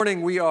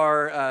Morning, we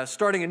are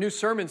starting a new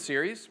sermon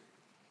series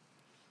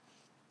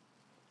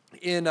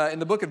in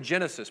the book of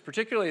Genesis,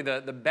 particularly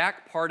the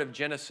back part of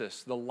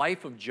Genesis, the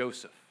life of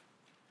Joseph,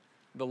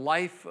 the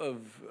life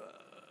of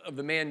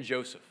the man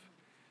Joseph.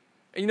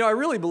 And I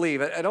really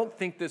believe, I don't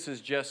think this is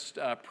just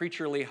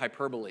preacherly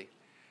hyperbole,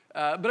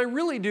 but I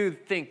really do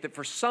think that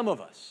for some of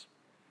us,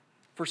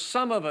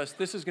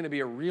 this is going to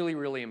be a really,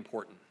 really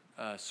important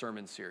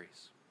sermon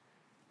series.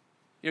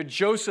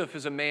 Joseph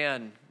is a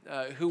man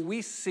who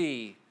we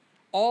see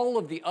all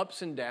of the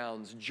ups and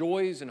downs,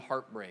 joys and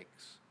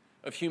heartbreaks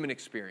of human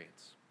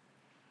experience.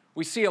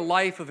 We see a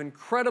life of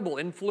incredible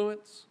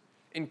influence,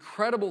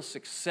 incredible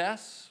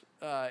success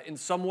in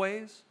some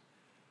ways,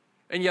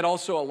 and yet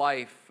also a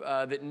life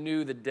that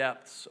knew the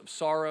depths of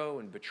sorrow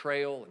and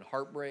betrayal and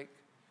heartbreak.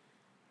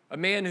 A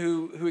man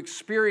who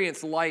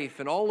experienced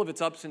life and all of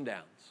its ups and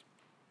downs,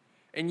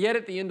 and yet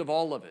at the end of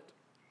all of it,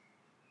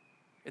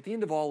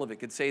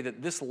 could say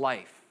that this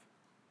life,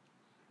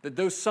 that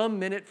though some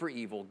meant it for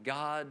evil,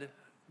 God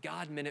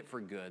meant it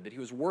for good, that he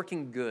was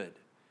working good,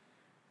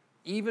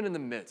 even in the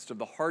midst of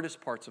the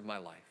hardest parts of my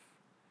life.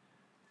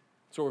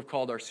 That's what we've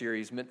called our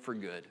series, Meant for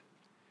Good.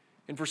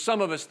 And for some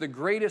of us, the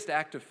greatest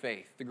act of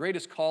faith, the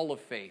greatest call of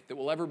faith that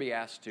we'll ever be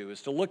asked to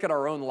is to look at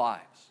our own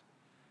lives,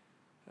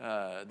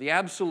 the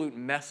absolute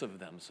mess of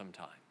them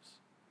sometimes,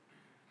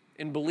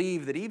 and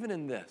believe that even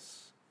in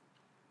this,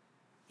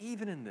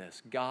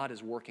 God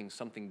is working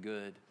something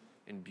good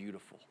and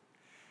beautiful.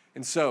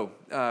 And so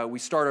we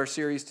start our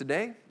series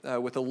today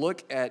with a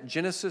look at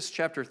Genesis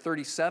chapter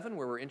 37,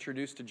 where we're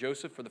introduced to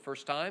Joseph for the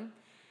first time.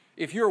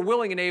 If you're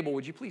willing and able,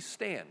 would you please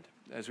stand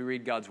as we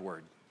read God's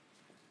word?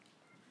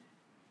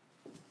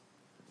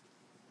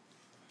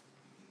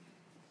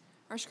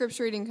 Our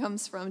scripture reading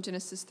comes from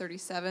Genesis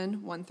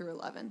 37, 1 through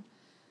 11.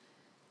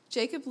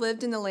 Jacob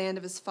lived in the land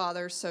of his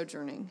father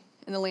sojourning,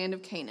 in the land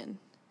of Canaan.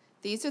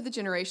 These are the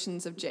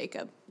generations of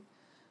Jacob.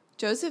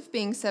 Joseph,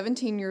 being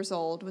 17 years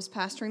old, was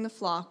pasturing the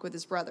flock with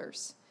his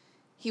brothers.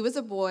 He was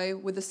a boy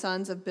with the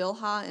sons of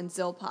Bilhah and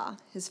Zilpah,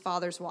 his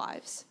father's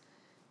wives.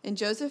 And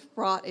Joseph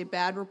brought a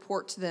bad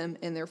report to them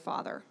and their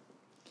father.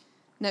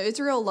 Now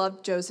Israel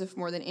loved Joseph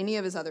more than any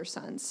of his other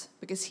sons,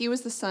 because he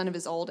was the son of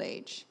his old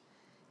age.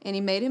 And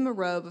he made him a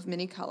robe of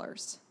many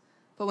colors.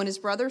 But when his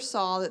brothers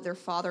saw that their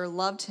father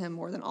loved him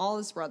more than all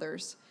his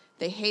brothers,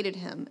 they hated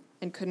him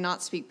and could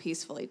not speak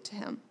peacefully to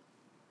him.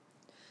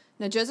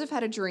 Now Joseph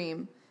had a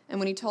dream, and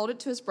when he told it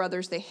to his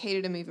brothers, they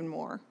hated him even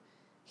more.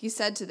 He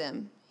said to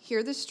them,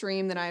 "Hear this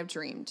dream that I have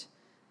dreamed.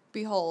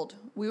 Behold,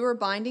 we were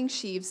binding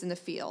sheaves in the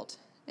field,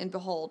 and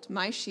behold,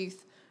 my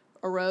sheaf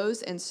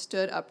arose and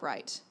stood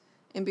upright.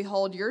 And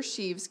behold, your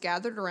sheaves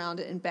gathered around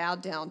it and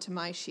bowed down to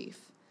my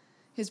sheaf."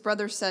 His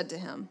brothers said to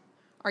him,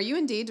 "Are you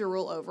indeed to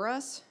rule over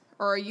us?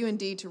 Or are you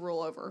indeed to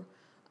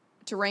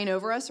reign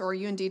over us? Or are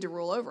you indeed to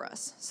rule over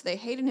us?" So they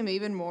hated him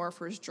even more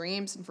for his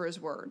dreams and for his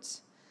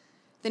words.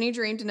 Then he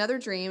dreamed another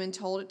dream and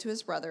told it to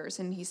his brothers,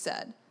 and he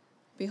said,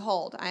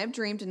 "Behold, I have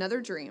dreamed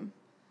another dream.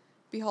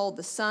 Behold,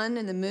 the sun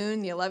and the moon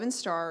and the 11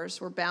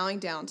 stars were bowing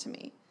down to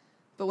me."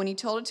 But when he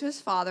told it to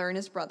his father and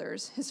his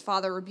brothers, his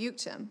father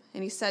rebuked him,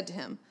 and he said to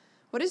him,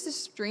 "What is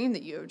this dream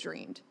that you have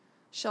dreamed?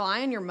 Shall I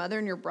and your mother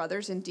and your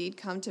brothers indeed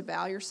come to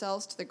bow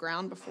yourselves to the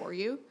ground before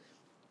you?"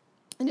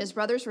 And his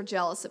brothers were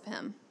jealous of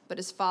him, but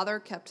his father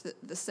kept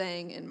the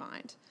saying in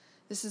mind.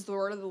 This is the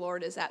word of the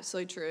Lord, is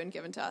absolutely true and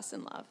given to us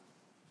in love.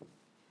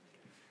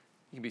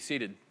 You can be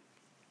seated.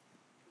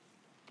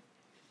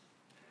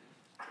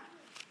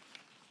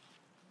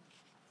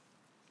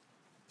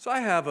 So I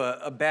have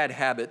a bad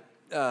habit.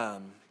 I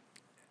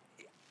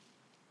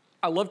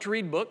love to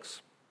read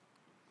books,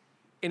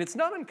 and it's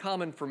not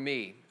uncommon for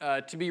me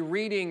to be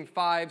reading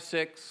 5,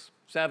 6,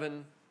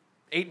 7,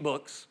 8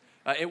 books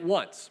at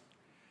once.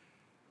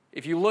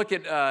 If you look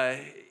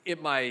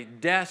at my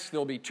desk,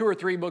 there'll be 2 or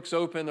 3 books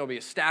open. There'll be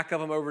a stack of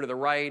them over to the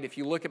right. If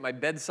you look at my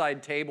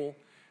bedside table,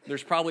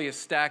 there's probably a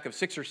stack of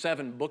 6 or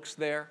 7 books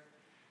there.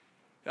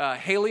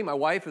 Haley, my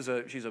wife,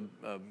 she's a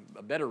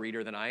better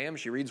reader than I am.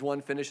 She reads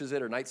one, finishes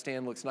it. Her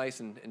nightstand looks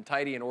nice and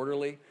tidy and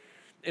orderly.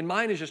 And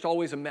mine is just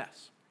always a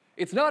mess.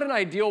 It's not an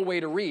ideal way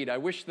to read. I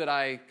wish that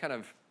I kind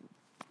of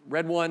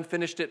read one,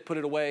 finished it, put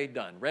it away,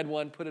 done. Read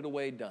one, put it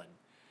away, done.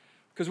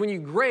 Because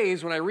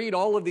when I read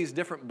all of these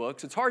different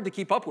books, it's hard to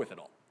keep up with it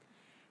all.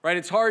 Right?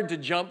 It's hard to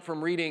jump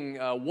from reading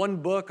one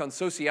book on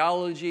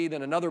sociology,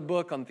 then another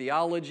book on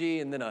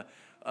theology, and then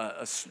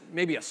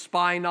maybe a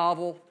spy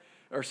novel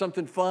or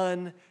something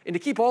fun. And to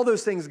keep all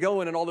those things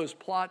going and all those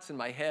plots in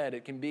my head,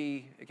 it can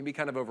be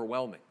kind of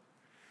overwhelming.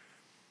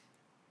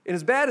 And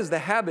as bad as the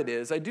habit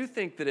is, I do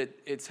think that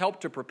it's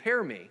helped to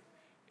prepare me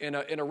in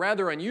a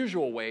rather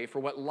unusual way for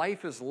what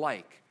life is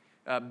like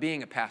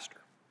being a pastor.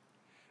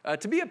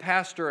 To be a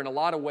pastor in a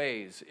lot of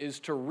ways is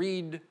to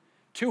read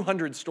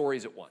 200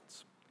 stories at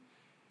once.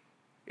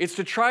 It's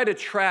to try to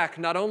track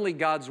not only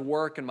God's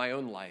work in my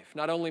own life,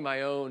 not only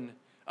my own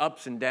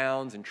ups and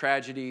downs and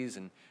tragedies,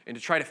 and to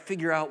try to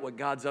figure out what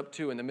God's up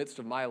to in the midst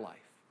of my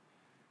life.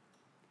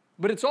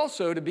 But it's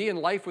also to be in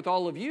life with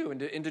all of you and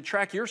to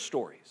track your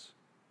stories,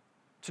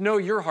 to know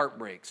your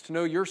heartbreaks, to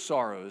know your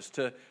sorrows,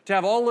 to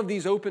have all of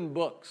these open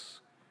books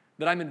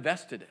that I'm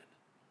invested in,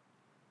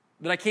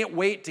 that I can't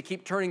wait to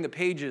keep turning the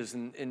pages.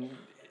 And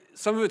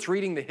some of it's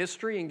reading the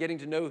history and getting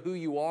to know who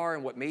you are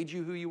and what made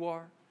you who you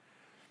are.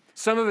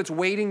 Some of it's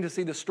waiting to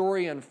see the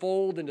story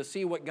unfold and to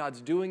see what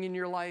God's doing in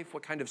your life,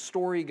 what kind of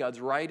story God's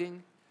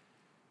writing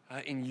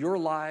in your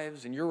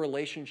lives, in your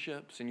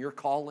relationships, in your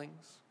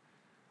callings.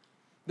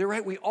 They're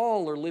right, we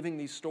all are living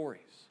these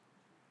stories.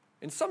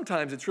 And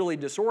sometimes it's really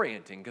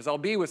disorienting because I'll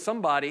be with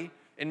somebody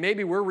and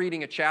maybe we're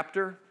reading a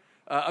chapter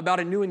about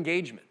a new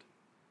engagement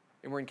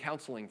and we're in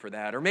counseling for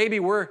that. Or maybe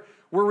we're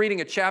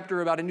reading a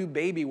chapter about a new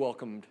baby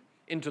welcomed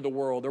into the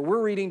world. Or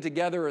we're reading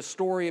together a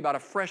story about a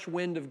fresh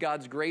wind of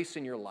God's grace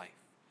in your life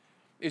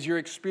as you're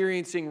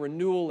experiencing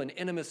renewal and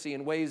intimacy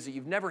in ways that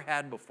you've never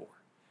had before.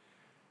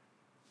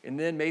 And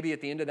then maybe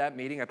at the end of that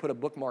meeting, I put a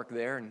bookmark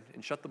there and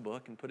shut the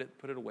book and put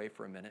it away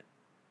for a minute.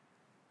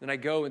 Then I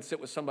go and sit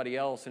with somebody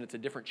else, and it's a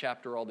different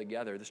chapter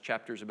altogether. This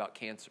chapter is about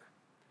cancer,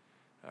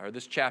 or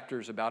this chapter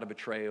is about a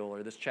betrayal,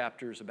 or this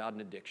chapter is about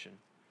an addiction.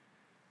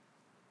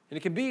 And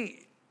it can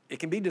be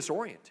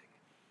disorienting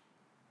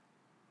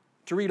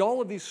to read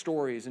all of these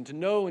stories and to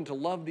know and to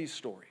love these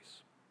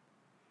stories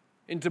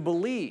and to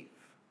believe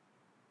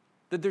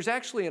that there's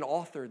actually an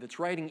author that's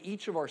writing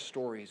each of our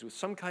stories with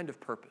some kind of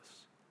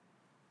purpose.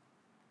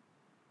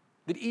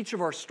 That each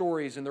of our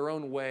stories in their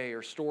own way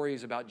are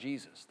stories about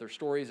Jesus. They're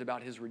stories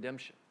about his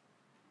redemption.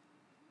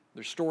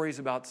 They're stories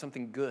about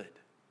something good.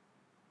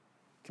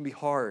 It can be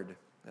hard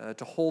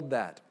to hold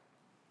that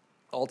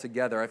all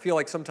together. I feel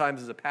like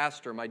sometimes as a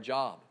pastor, my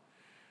job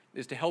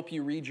is to help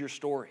you read your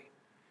story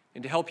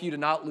and to help you to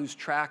not lose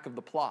track of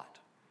the plot.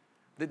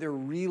 That there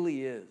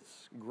really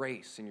is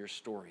grace in your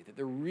story. That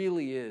there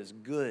really is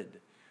good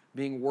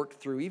being worked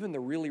through, even the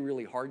really,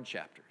 really hard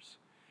chapters.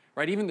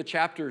 Right? Even the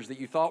chapters that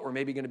you thought were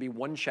maybe going to be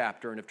one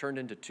chapter and have turned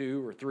into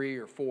 2 or 3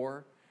 or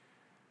 4.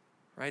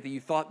 Right? That you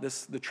thought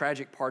the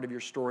tragic part of your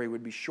story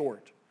would be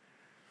short.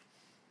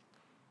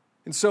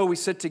 And so we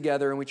sit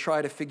together and we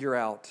try to figure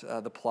out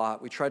the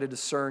plot. We try to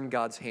discern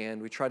God's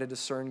hand. We try to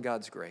discern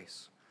God's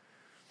grace.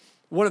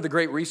 One of the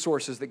great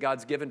resources that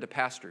God's given to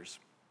pastors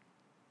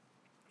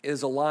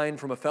is a line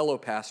from a fellow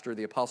pastor,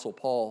 the Apostle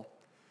Paul,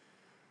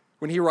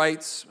 when he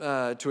writes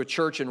to a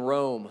church in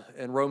Rome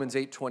in Romans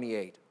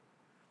 8:28.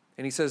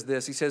 And he says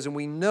this, he says, "And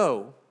we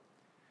know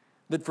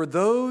that for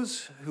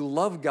those who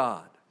love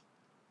God,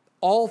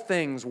 all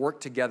things work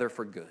together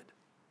for good,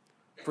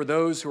 for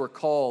those who are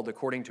called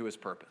according to his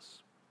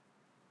purpose."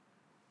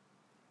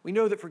 We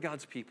know that for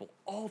God's people,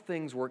 all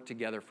things work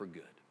together for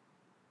good,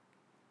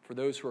 for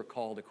those who are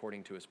called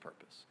according to his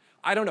purpose.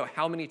 I don't know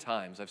how many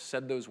times I've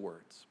said those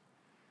words,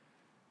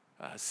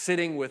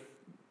 sitting with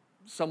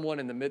someone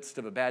in the midst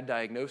of a bad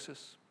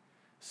diagnosis,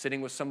 sitting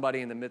with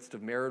somebody in the midst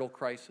of marital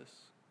crisis.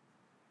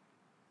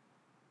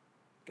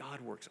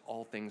 God works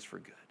all things for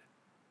good.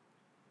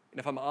 And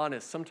if I'm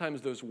honest,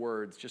 sometimes those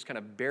words just kind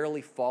of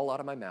barely fall out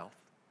of my mouth,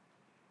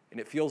 and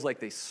it feels like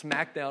they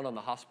smack down on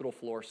the hospital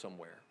floor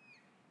somewhere,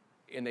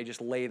 and they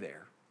just lay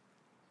there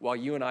while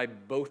you and I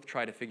both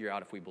try to figure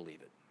out if we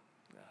believe it,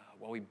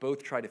 while we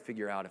both try to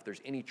figure out if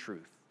there's any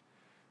truth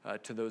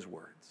to those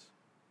words.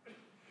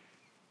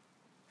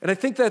 And I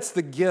think that's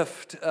the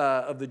gift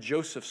of the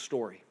Joseph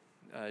story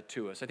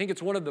to us. I think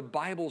it's one of the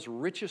Bible's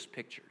richest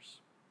pictures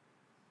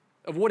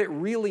of what it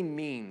really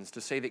means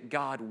to say that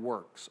God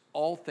works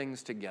all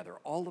things together,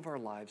 all of our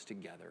lives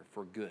together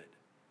for good.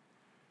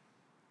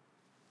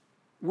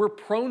 We're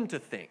prone to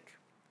think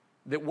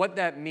that what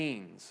that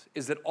means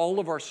is that all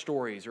of our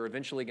stories are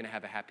eventually going to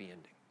have a happy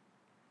ending.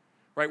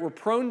 Right? We're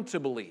prone to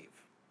believe,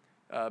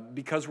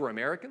 because we're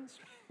Americans,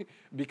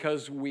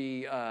 because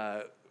we're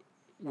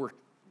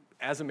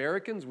as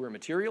Americans, we're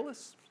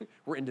materialists,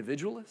 we're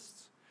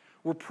individualists.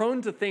 We're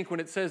prone to think when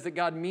it says that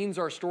God means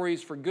our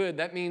stories for good,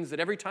 that means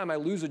that every time I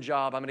lose a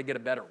job, I'm going to get a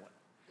better one,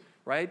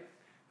 right?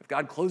 If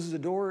God closes a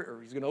door, or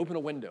he's going to open a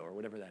window, or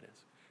whatever that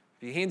is.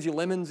 If he hands you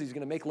lemons, he's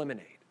going to make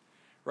lemonade,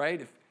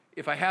 right?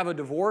 If I have a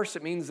divorce,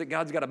 it means that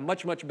God's got a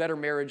much, much better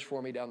marriage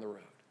for me down the road.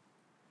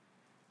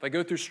 If I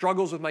go through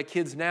struggles with my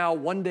kids now,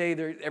 one day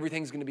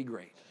everything's going to be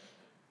great.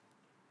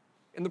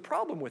 And the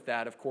problem with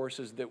that, of course,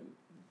 is that,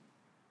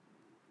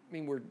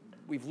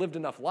 we've lived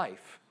enough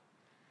life,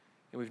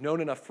 and we've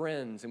known enough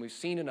friends, and we've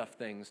seen enough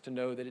things to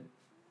know that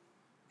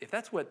if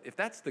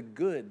that's the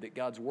good that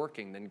God's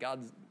working, then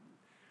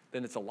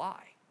it's a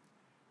lie,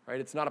 right?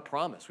 It's not a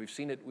promise. We've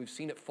seen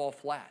it fall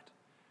flat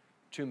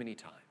too many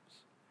times.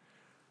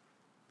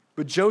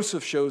 But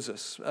Joseph shows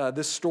us,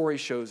 this story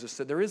shows us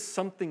that there is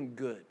something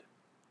good,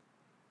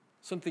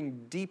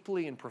 something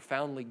deeply and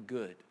profoundly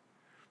good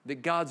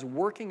that God's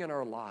working in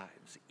our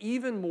lives,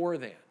 even more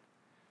than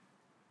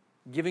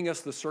giving us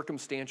the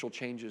circumstantial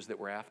changes that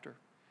we're after,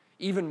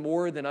 even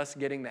more than us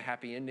getting the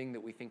happy ending that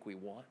we think we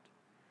want.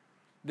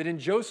 That in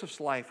Joseph's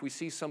life, we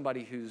see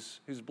somebody whose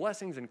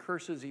blessings and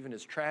curses, even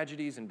his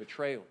tragedies and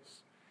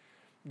betrayals,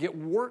 get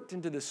worked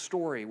into this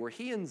story where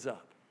he ends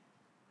up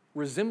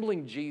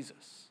resembling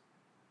Jesus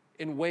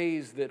in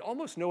ways that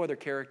almost no other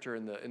character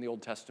in the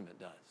Old Testament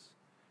does.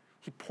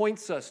 He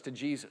points us to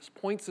Jesus,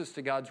 points us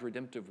to God's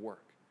redemptive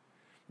work.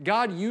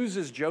 God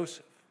uses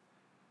Joseph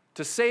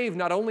to save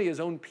not only his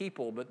own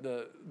people, but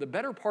the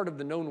better part of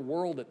the known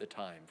world at the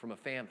time from a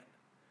famine.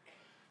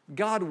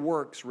 God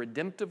works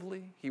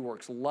redemptively, he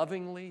works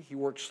lovingly, he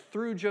works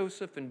through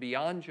Joseph and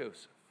beyond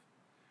Joseph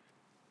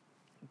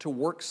to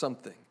work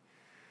something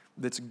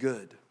that's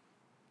good.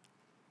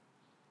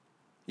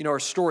 You know, our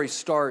story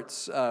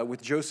starts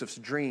with Joseph's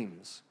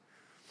dreams.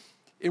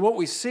 And what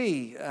we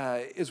see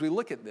as we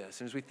look at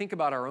this and as we think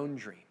about our own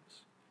dreams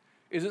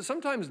is that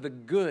sometimes the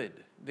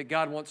good that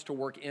God wants to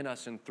work in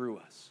us and through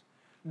us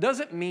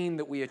doesn't mean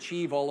that we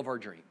achieve all of our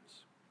dreams.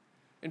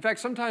 In fact,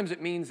 sometimes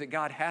it means that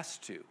God has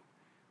to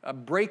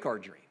break our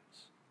dreams.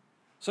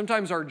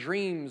 Sometimes our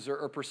dreams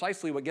are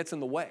precisely what gets in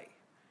the way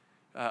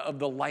of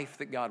the life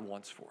that God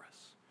wants for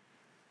us.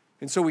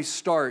 And so we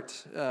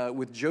start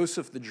with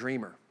Joseph the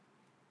dreamer.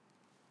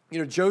 You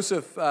know,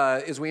 Joseph,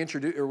 as we're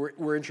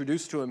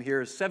introduced to him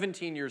here, is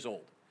 17 years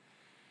old.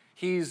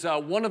 He's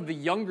one of the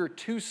younger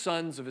two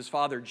sons of his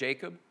father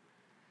Jacob.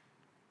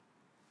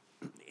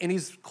 And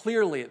he's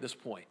clearly at this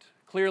point,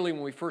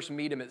 when we first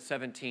meet him at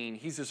 17,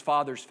 he's his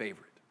father's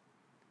favorite.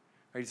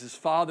 Right? He's his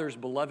father's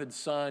beloved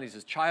son. He's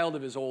a child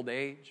of his old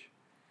age.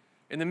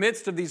 In the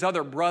midst of these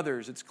other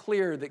brothers, it's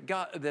clear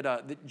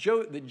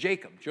that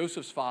Jacob,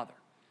 Joseph's father,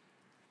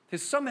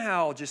 has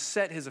somehow just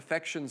set his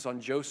affections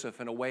on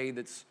Joseph in a way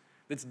that's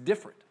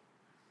different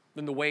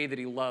than the way that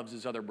he loves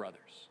his other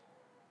brothers.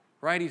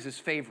 Right? He's his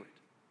favorite.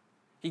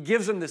 He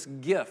gives him this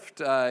gift.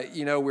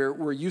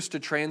 We're used to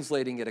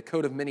translating it, a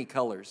coat of many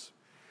colors.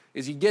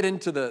 As you get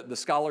into the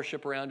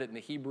scholarship around it in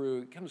the Hebrew,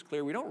 it becomes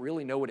clear we don't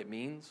really know what it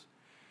means.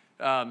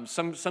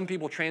 Some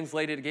people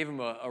translated it, gave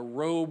him a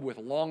robe with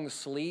long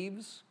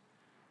sleeves,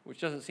 which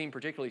doesn't seem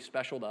particularly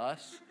special to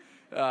us.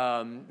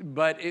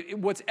 But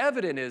what's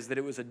evident is that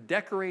it was a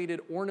decorated,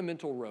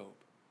 ornamental robe.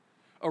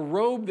 A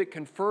robe that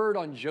conferred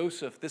on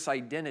Joseph this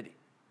identity,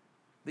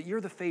 that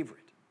you're the favorite.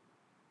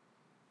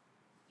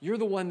 You're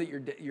the one that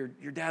your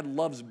dad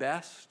loves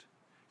best.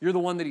 You're the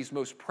one that he's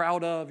most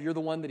proud of. You're the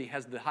one that he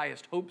has the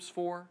highest hopes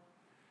for.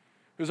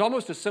 It was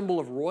almost a symbol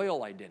of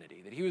royal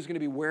identity, that he was going to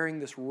be wearing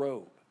this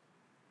robe.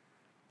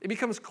 It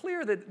becomes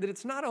clear that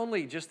it's not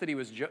only just that he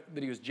was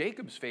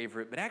Jacob's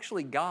favorite, but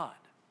actually God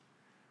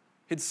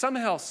had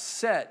somehow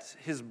set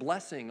his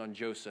blessing on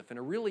Joseph in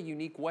a really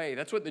unique way.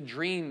 That's what the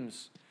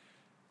dreams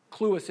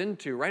clue us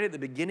into right at the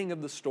beginning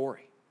of the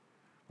story.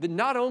 That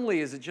not only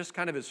is it just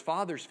kind of his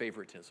father's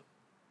favoritism,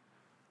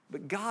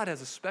 but God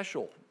has a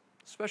special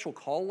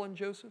call on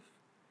Joseph.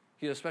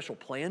 He has a special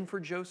plan for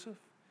Joseph,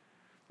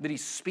 that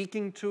he's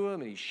speaking to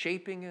him and he's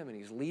shaping him and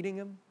he's leading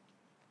him.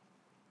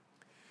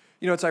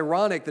 You know, it's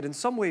ironic that in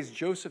some ways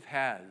Joseph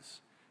has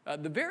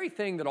the very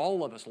thing that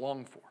all of us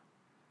long for,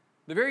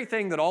 the very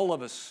thing that all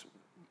of us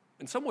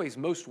in some ways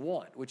most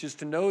want, which is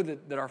to know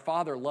that our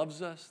Father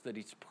loves us, that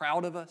he's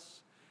proud of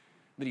us,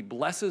 that he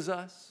blesses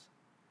us.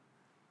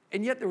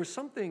 And yet there was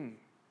something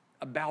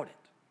about it.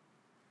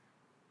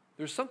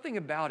 There's something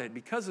about it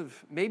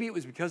maybe it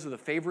was because of the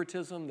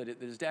favoritism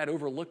that his dad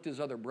overlooked his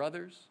other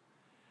brothers.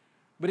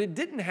 But it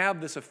didn't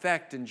have this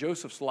effect in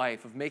Joseph's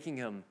life of making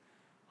him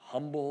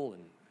humble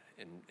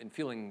and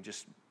feeling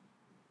just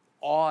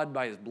awed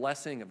by his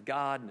blessing of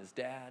God and his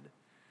dad.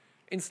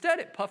 Instead,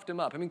 it puffed him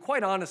up. I mean,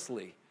 quite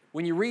honestly,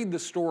 when you read the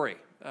story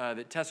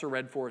that Tessa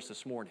read for us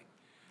this morning,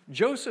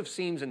 Joseph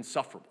seems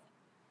insufferable.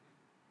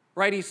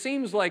 Right? He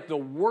seems like the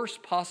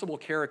worst possible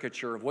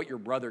caricature of what your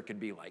brother could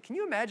be like. Can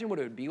you imagine what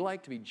it would be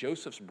like to be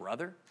Joseph's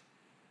brother?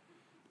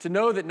 To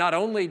know that not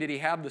only did he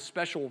have the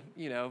special,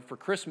 for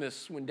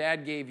Christmas when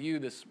Dad gave you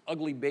this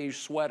ugly beige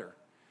sweater,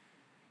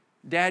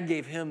 Dad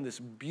gave him this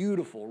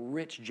beautiful,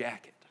 rich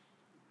jacket.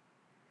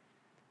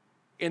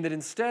 And that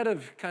instead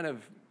of kind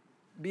of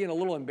being a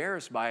little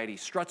embarrassed by it, he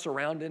struts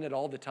around in it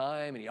all the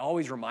time and he's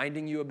always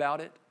reminding you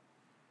about it.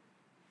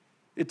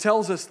 It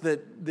tells us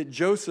that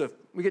Joseph,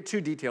 we get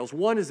two details.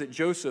 One is that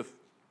Joseph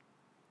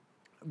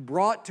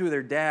brought to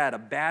their dad a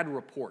bad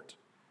report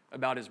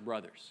about his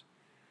brothers.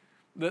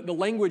 The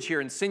language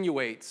here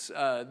insinuates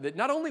that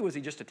not only was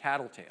he just a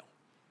tattletale,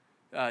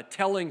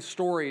 telling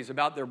stories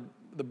about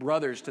the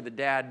brothers to the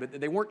dad, but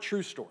they weren't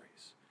true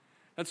stories.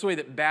 That's the way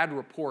that bad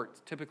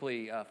report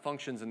typically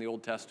functions in the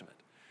Old Testament.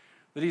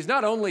 That he's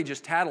not only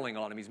just tattling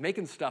on him, he's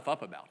making stuff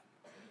up about him.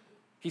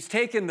 He's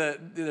taken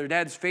their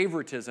dad's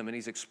favoritism and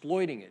he's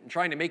exploiting it and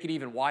trying to make it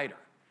even wider.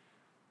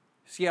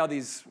 See how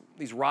these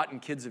rotten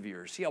kids of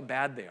yours, see how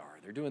bad they are.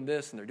 They're doing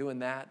this and they're doing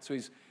that. So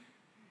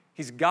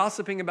he's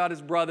gossiping about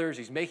his brothers.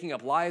 He's making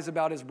up lies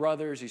about his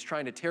brothers. He's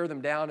trying to tear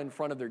them down in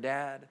front of their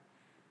dad.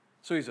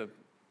 So he's,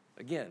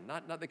 again,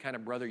 not the kind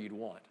of brother you'd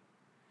want.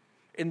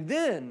 And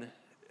then,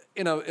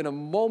 in a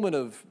moment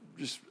of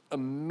just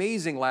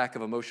amazing lack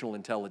of emotional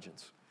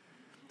intelligence,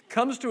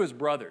 comes to his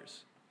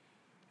brothers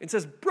and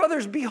says,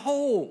 "Brothers,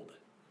 behold,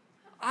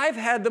 I've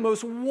had the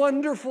most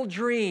wonderful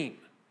dream.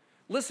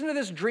 Listen to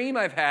this dream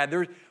I've had.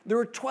 There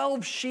were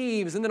 12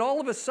 sheaves, and then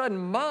all of a sudden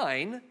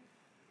mine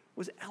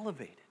was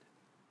elevated.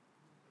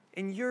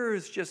 And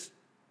yours just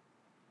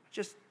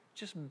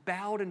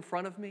bowed in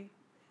front of me.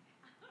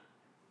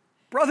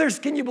 Brothers,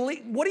 can you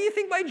believe? What do you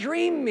think my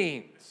dream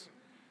means?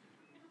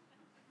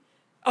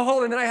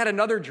 Oh, and then I had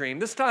another dream.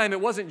 This time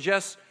it wasn't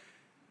just,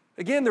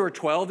 again, there were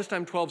 12, this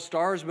time 12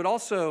 stars, but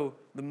also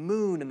the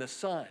moon and the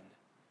sun.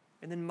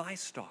 And then my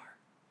star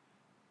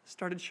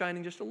started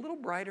shining just a little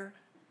brighter,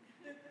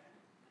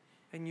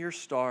 and your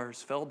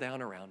stars fell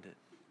down around it.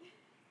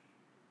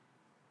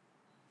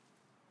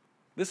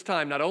 This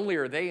time, not only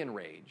are they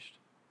enraged,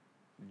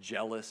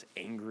 jealous,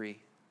 angry,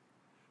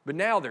 but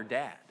now their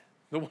dad,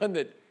 the one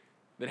that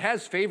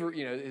has favor,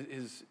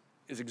 is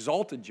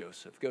exalted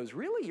Joseph, goes,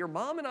 really, your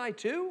mom and I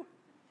too?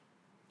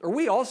 Are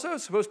we also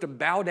supposed to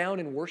bow down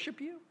and worship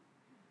you?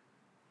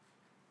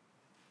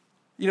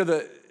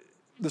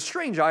 The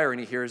strange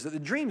irony here is that the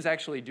dreams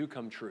actually do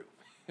come true.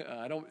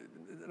 I don't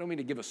mean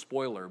to give a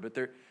spoiler, but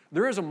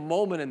there is a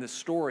moment in this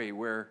story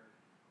where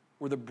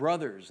the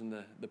brothers and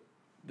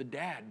the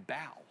dad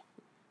bow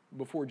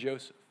before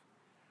Joseph.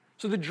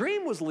 So the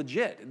dream was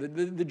legit.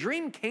 The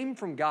dream came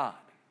from God.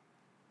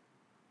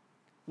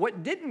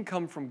 What didn't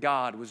come from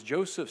God was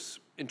Joseph's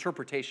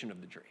interpretation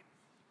of the dream.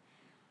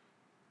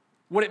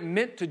 What it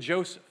meant to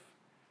Joseph,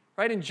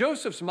 right? In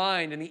Joseph's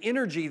mind and the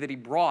energy that he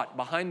brought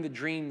behind the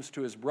dreams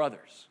to his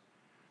brothers,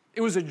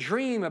 it was a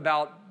dream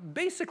about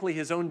basically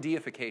his own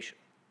deification.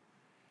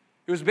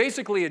 It was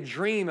basically a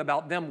dream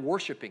about them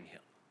worshiping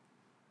him.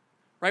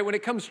 Right? When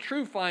it comes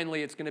true,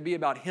 finally, it's going to be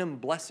about him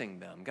blessing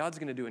them. God's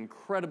going to do an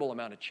incredible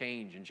amount of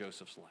change in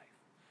Joseph's life.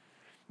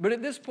 But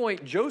at this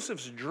point,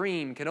 Joseph's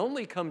dream can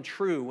only come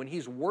true when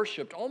he's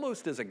worshiped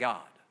almost as a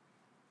god.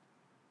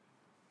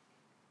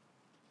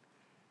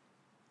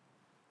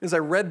 As I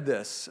read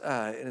this,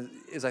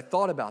 as I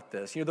thought about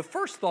this, the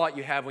first thought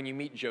you have when you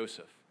meet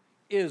Joseph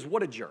is,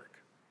 what a jerk,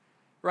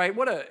 right?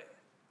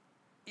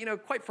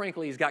 Quite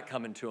frankly, he's got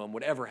coming to him,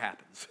 whatever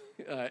happens,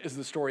 as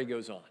the story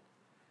goes on.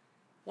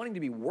 Wanting to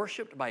be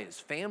worshiped by his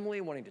family,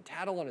 wanting to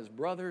tattle on his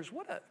brothers.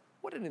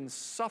 What an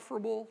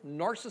insufferable,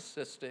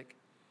 narcissistic,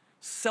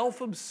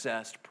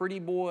 self-obsessed, pretty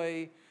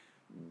boy,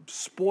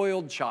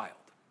 spoiled child.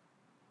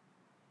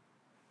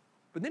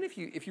 But then if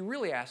you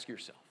really ask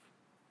yourself,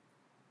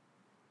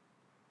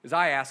 as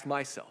I ask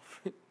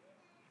myself,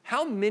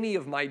 how many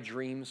of my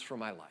dreams for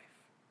my life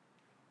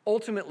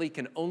ultimately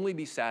can only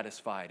be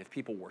satisfied if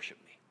people worship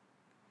me?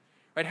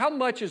 Right? How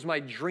much is my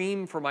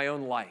dream for my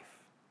own life,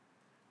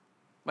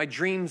 my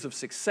dreams of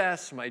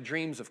success, my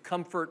dreams of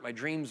comfort, my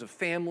dreams of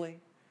family,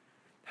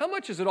 how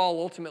much is it all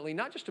ultimately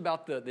not just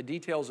about the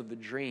details of the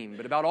dream,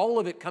 but about all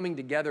of it coming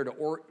together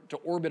to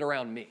orbit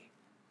around me?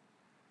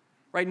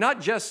 Right?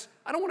 Not just,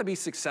 I don't want to be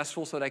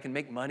successful so that I can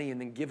make money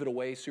and then give it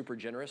away super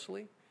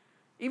generously.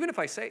 Even if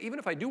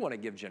I do want to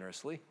give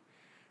generously,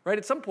 right?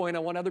 At some point, I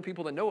want other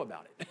people to know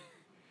about it.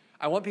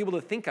 I want people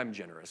to think I'm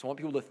generous. I want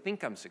people to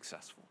think I'm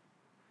successful.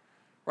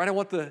 Right? I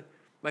want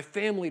my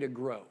family to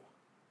grow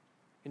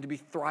and to be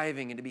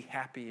thriving and to be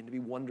happy and to be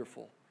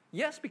wonderful.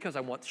 Yes, because I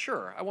want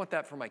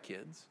that for my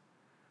kids,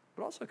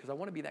 but also because I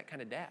want to be that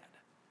kind of dad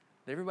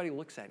that everybody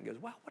looks at and goes,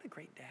 wow, what a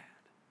great dad.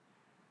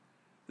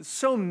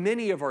 So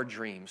many of our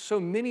dreams, so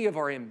many of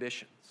our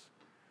ambitions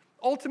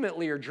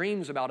ultimately are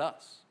dreams about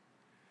us.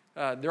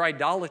 They're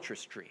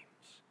idolatrous dreams.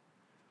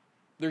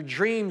 They're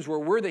dreams where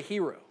we're the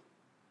hero.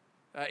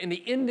 And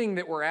the ending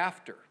that we're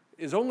after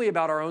is only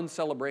about our own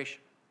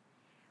celebration.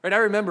 Right? I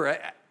remember,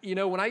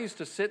 when I used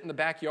to sit in the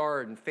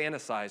backyard and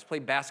fantasize, play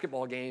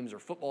basketball games or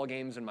football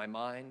games in my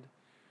mind,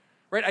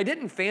 right? I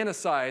didn't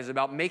fantasize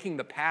about making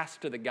the pass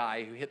to the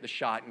guy who hit the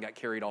shot and got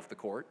carried off the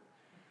court.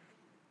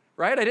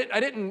 Right? I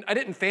didn't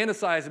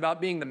fantasize about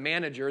being the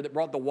manager that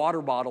brought the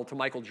water bottle to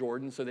Michael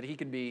Jordan so that he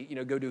could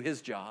go do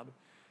his job.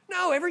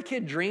 No, every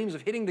kid dreams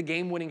of hitting the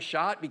game-winning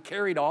shot, be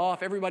carried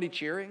off, everybody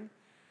cheering.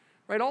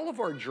 Right? All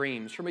of our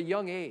dreams from a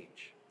young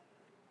age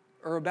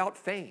are about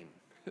fame.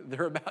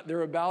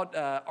 They're about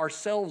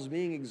ourselves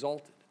being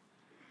exalted.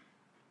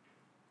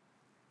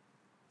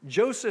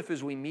 Joseph,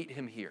 as we meet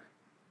him here,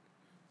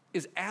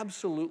 is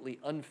absolutely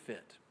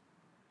unfit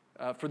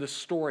for the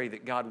story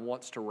that God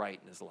wants to write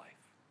in his life.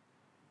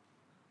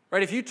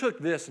 Right? If you took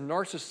this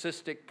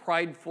narcissistic,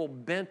 prideful,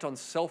 bent on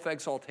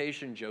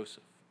self-exaltation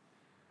Joseph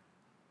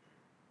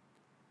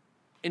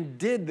and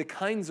did the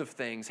kinds of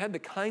things, had the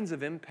kinds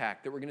of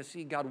impact that we're going to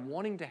see God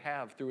wanting to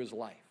have through his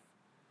life,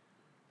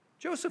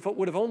 Joseph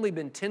would have only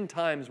been 10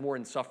 times more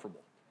insufferable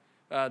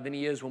than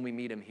he is when we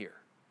meet him here.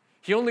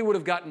 He only would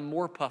have gotten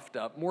more puffed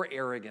up, more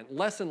arrogant,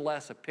 less and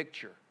less a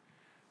picture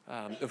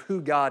of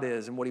who God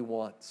is and what he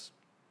wants.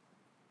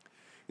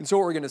 And so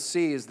what we're going to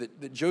see is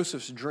that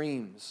Joseph's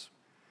dreams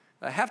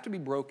have to be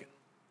broken.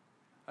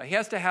 He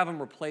has to have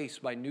them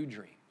replaced by new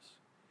dreams.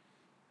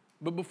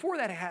 But before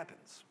that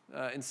happens,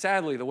 and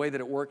sadly the way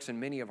that it works in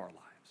many of our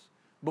lives,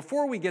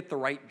 before we get the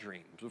right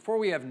dreams, before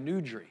we have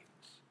new dreams,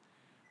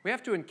 we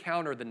have to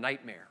encounter the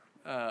nightmare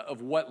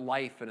of what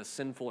life in a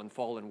sinful and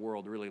fallen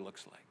world really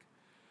looks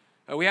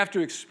like. We have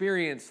to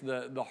experience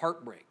the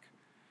heartbreak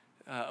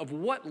of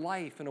what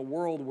life in a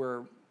world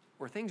where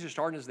things just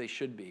aren't as they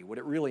should be, what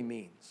it really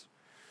means.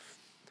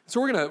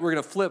 So we're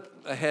gonna flip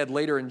ahead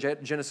later in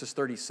Genesis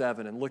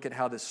 37 and look at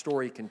how this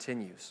story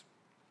continues.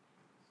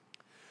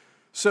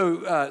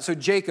 So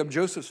Jacob,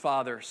 Joseph's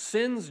father,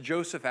 sends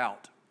Joseph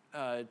out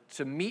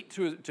to meet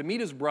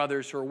his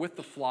brothers who are with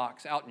the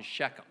flocks out in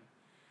Shechem,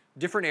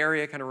 different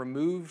area, kind of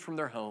removed from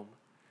their home.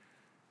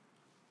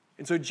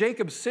 And so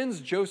Jacob sends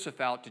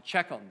Joseph out to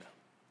check on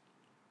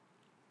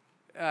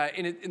them.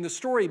 And the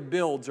story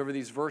builds over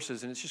these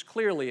verses, and it's just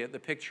clearly the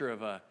picture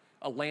of a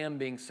lamb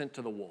being sent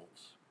to the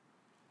wolves.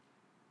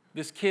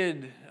 This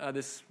kid,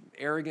 this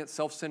arrogant,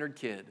 self-centered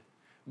kid,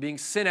 being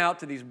sent out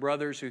to these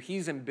brothers who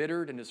he's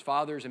embittered and his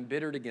father's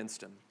embittered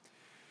against him.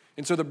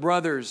 And so the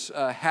brothers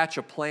hatch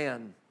a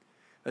plan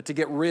to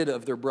get rid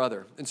of their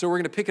brother. And so we're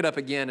going to pick it up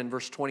again in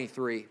verse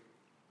 23.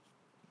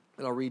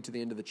 And I'll read to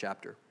the end of the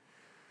chapter.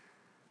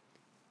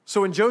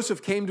 So when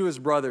Joseph came to his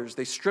brothers,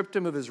 they stripped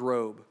him of his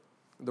robe,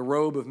 the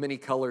robe of many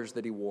colors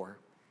that he wore.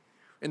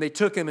 And they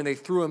took him and they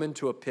threw him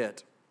into a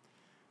pit.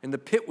 And the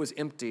pit was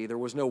empty, there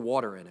was no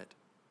water in it.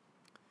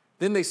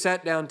 Then they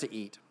sat down to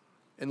eat.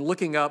 And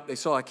looking up, they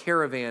saw a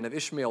caravan of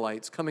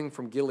Ishmaelites coming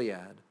from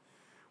Gilead,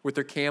 with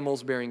their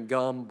camels bearing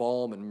gum,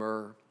 balm, and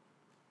myrrh,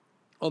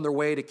 on their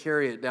way to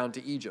carry it down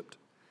to Egypt.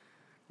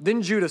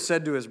 Then Judah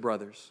said to his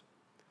brothers,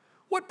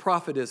 "What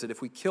profit is it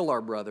if we kill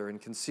our brother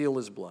and conceal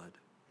his blood?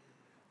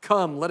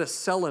 Come, let us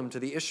sell him to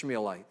the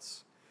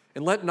Ishmaelites,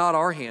 and let not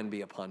our hand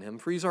be upon him,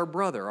 for he's our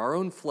brother, our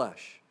own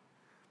flesh."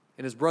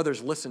 And his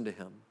brothers listened to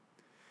him.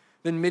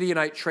 Then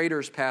Midianite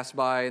traders passed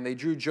by, and they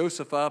drew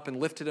Joseph up and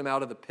lifted him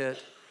out of the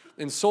pit,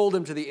 and sold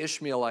him to the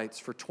Ishmaelites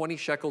for 20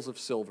 shekels of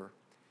silver.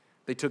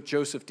 They took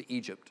Joseph to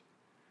Egypt.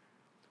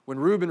 When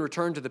Reuben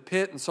returned to the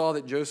pit and saw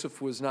that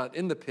Joseph was not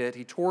in the pit,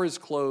 he tore his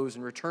clothes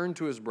and returned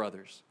to his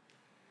brothers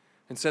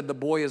and said, "The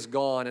boy is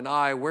gone, and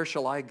where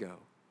shall I go?"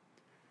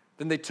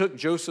 Then they took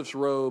Joseph's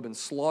robe and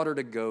slaughtered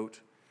a goat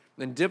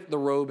and dipped the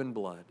robe in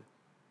blood.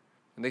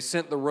 And they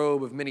sent the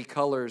robe of many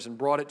colors and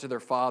brought it to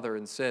their father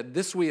and said,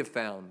 "This we have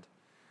found.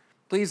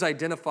 Please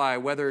identify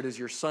whether it is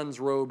your son's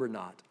robe or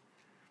not."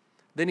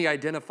 Then he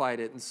identified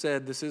it and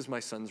said, "This is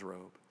my son's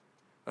robe.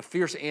 A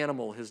fierce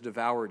animal has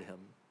devoured him.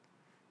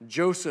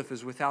 Joseph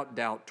is without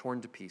doubt torn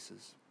to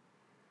pieces."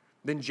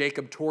 Then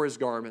Jacob tore his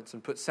garments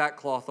and put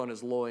sackcloth on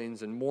his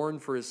loins and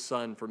mourned for his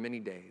son for many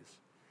days.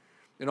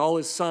 And all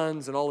his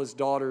sons and all his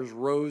daughters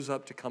rose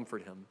up to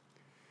comfort him.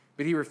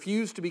 But he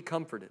refused to be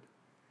comforted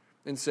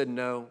and said,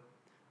 "No,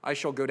 I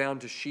shall go down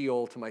to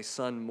Sheol to my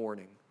son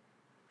mourning."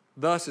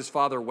 Thus his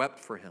father wept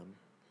for him.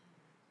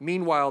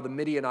 Meanwhile, the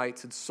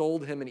Midianites had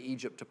sold him in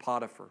Egypt to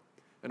Potiphar,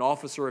 an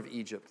officer of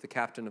Egypt, the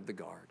captain of the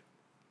guard.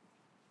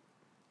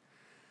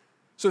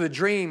 So the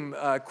dream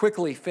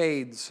quickly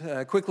fades,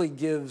 quickly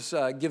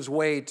gives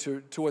way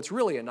to what's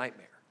really a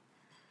nightmare.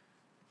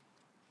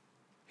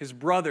 His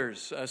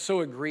brothers,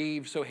 so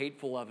aggrieved, so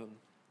hateful of him,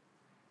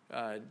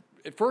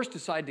 at first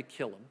decide to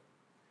kill him,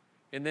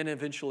 and then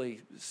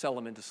eventually sell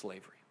him into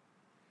slavery.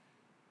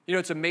 You know,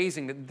 it's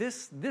amazing that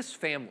this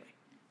family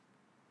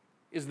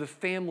is the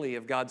family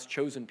of God's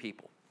chosen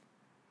people,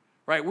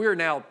 right? We are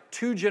now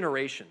 3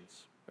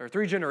 generations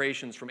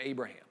from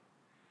Abraham,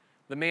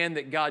 the man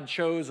that God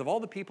chose of all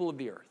the people of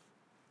the earth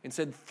and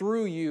said,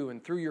 "Through you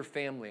and through your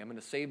family, I'm going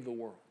to save the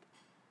world.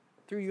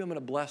 Through you, I'm going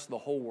to bless the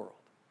whole world."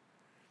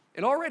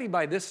 And already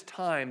by this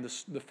time,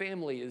 the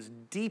family is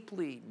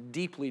deeply,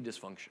 deeply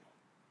dysfunctional.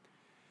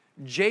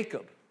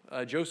 Jacob,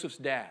 Joseph's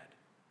dad,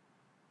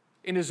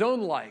 in his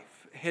own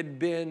life had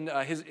been,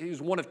 he was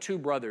one of 2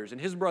 brothers,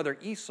 and his brother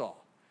Esau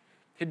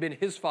had been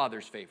his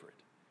father's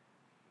favorite.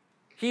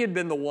 He had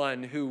been the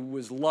one who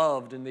was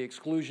loved in the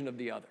exclusion of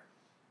the other.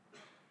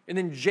 And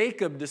then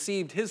Jacob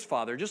deceived his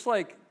father, just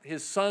like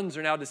his sons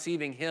are now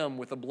deceiving him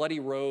with a bloody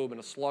robe and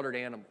a slaughtered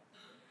animal.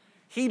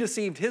 He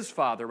deceived his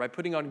father by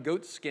putting on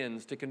goat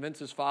skins to convince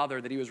his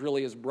father that he was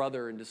really his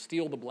brother and to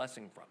steal the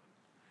blessing from him.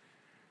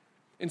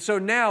 And so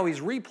now he's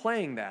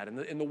replaying that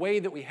in the way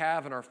that we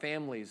have in our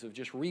families of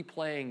just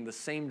replaying the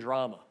same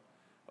drama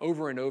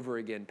over and over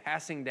again,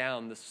 passing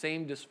down the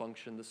same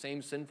dysfunction, the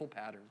same sinful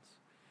patterns.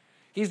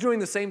 He's doing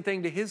the same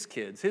thing to his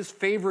kids. His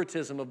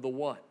favoritism of the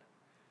one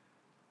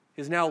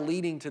is now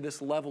leading to this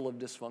level of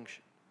dysfunction.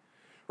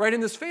 Right, in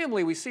this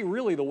family, we see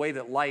really the way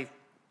that life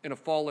in a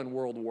fallen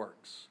world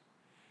works.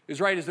 Is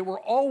that we're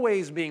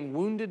always being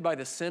wounded by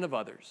the sin of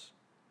others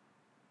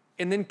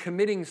and then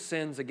committing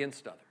sins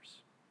against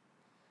others.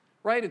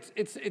 Right?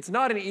 It's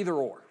not an either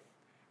or.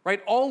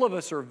 Right? All of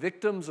us are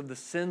victims of the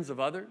sins of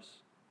others,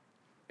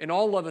 and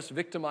all of us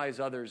victimize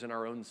others in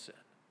our own sin.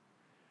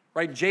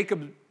 Right?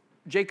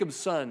 Jacob's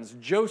sons,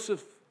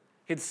 Joseph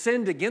had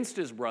sinned against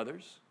his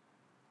brothers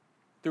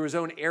through his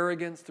own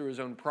arrogance, through his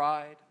own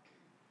pride,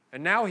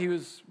 and now he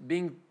was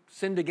being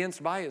sinned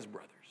against by his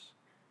brothers,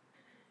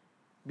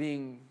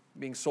 being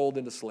sold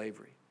into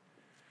slavery.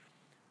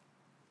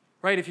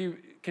 Right?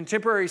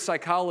 Contemporary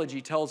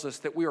psychology tells us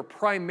that we are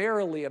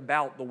primarily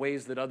about the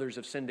ways that others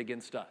have sinned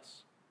against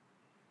us.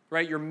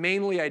 Right? You're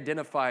mainly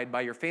identified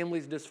by your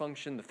family's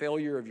dysfunction, the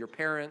failure of your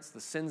parents, the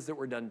sins that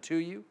were done to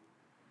you.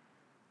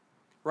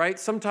 Right?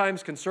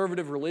 Sometimes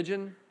conservative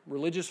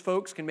religious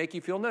folks can make you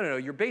feel, no,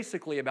 you're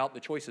basically about the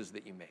choices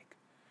that you make.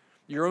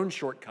 Your own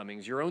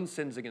shortcomings, your own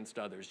sins against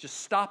others. Just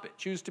stop it.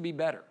 Choose to be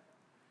better.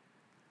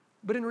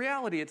 But in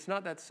reality, it's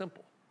not that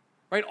simple,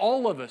 right?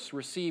 All of us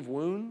receive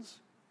wounds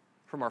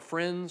from our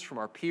friends, from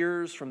our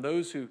peers, from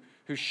those who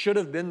should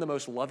have been the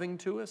most loving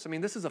to us. I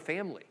mean, this is a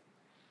family.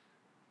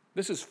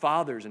 This is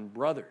fathers and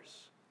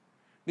brothers.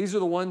 These are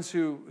the ones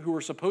who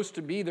were supposed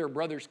to be their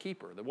brother's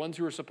keeper, the ones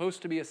who were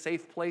supposed to be a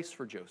safe place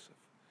for Joseph,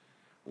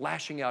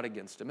 lashing out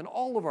against him. And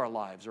all of our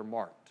lives are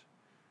marked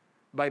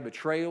by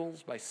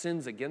betrayals, by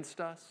sins against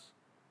us.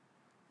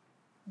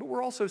 But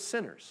we're also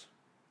sinners,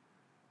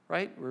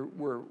 right?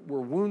 We're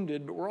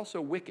wounded, but we're also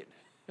wicked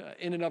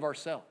in and of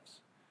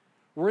ourselves.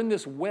 We're in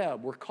this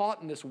web. We're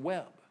caught in this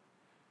web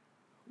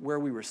where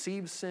we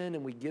receive sin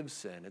and we give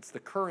sin. It's the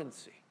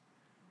currency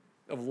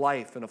of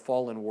life in a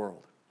fallen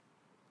world.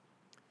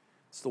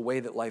 It's the way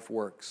that life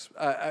works.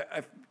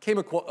 I came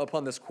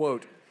upon this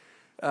quote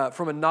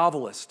from a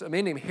novelist, a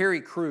man named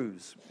Harry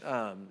Crews,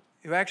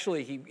 who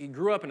actually, he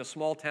grew up in a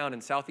small town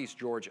in southeast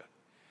Georgia,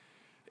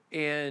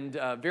 and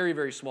a very,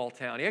 very small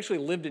town. He actually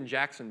lived in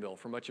Jacksonville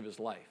for much of his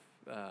life,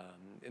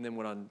 and then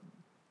went on,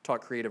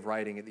 taught creative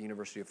writing at the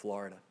University of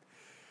Florida.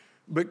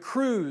 But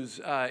Crews,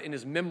 in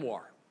his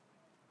memoir,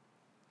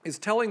 is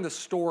telling the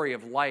story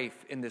of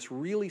life in this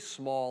really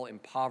small,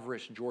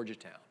 impoverished Georgia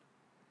town,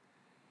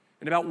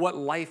 and about what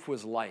life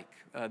was like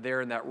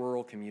there in that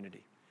rural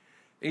community.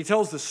 And he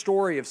tells the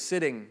story of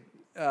sitting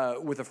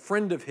with a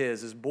friend of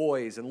his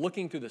boys, and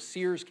looking through the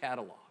Sears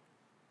catalog.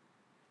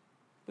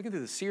 Looking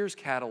through the Sears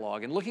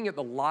catalog and looking at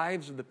the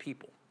lives of the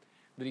people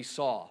that he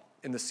saw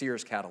in the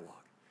Sears catalog.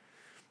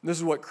 And this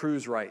is what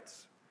Crews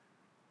writes.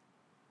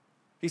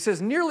 He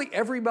says, "Nearly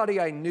everybody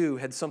I knew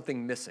had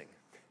something missing.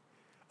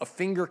 A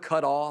finger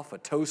cut off, a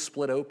toe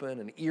split open,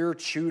 an ear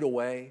chewed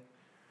away,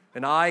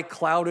 an eye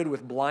clouded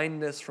with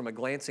blindness from a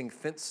glancing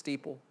fence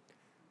steeple."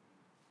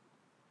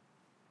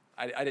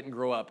 I didn't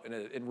grow up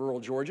in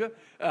rural Georgia,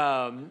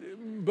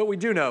 but we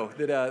do know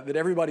that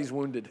everybody's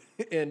wounded.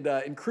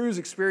 And Crews'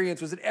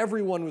 experience was that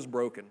everyone was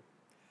broken.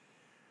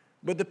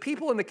 But the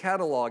people in the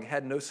catalog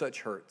had no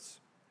such hurts.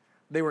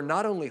 They were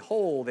not only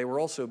whole, they were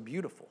also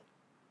beautiful.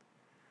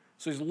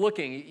 So he's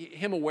looking,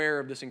 him aware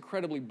of this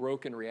incredibly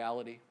broken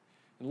reality,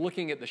 and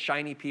looking at the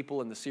shiny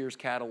people in the Sears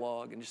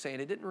catalog and just saying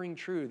it didn't ring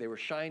true. They were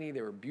shiny,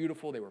 they were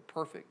beautiful, they were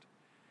perfect.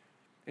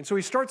 And so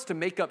he starts to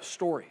make up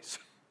stories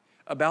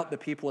about the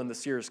people in the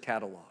Sears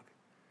catalog.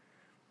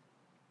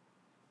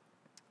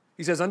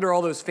 He says, under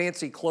all those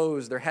fancy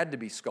clothes, there had to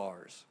be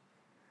scars.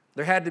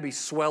 There had to be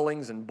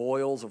swellings and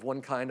boils of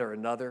one kind or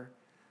another,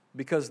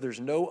 because there's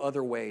no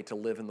other way to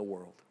live in the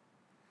world.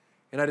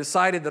 And I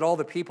decided that all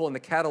the people in the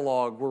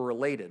catalog were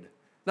related,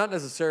 not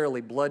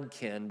necessarily blood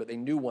kin, but they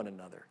knew one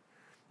another.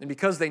 And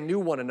because they knew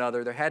one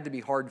another, there had to be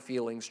hard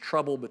feelings,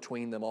 trouble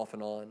between them off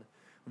and on,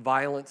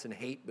 violence and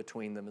hate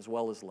between them, as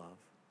well as love.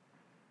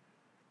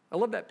 I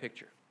love that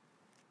picture.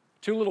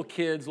 Two little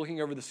kids looking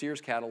over the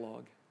Sears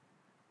catalog.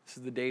 This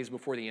is the days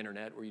before the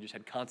internet, where you just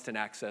had constant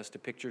access to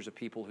pictures of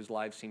people whose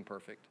lives seemed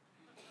perfect.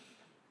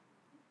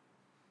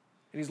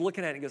 And he's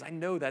looking at it and he goes, I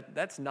know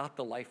that's not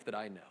the life that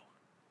I know.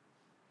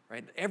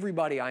 Right?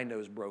 Everybody I know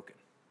is broken.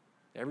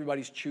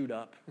 Everybody's chewed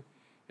up.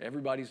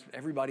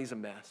 Everybody's a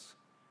mess.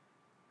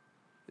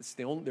 It's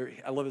the only,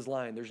 I love his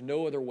line, there's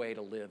no other way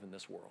to live in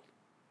this world.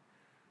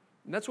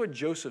 And that's what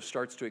Joseph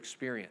starts to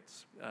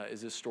experience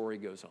as this story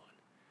goes on.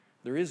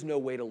 There is no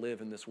way to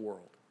live in this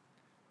world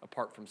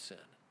apart from sin.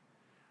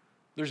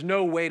 There's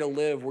no way to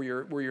live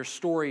where your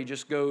story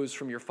just goes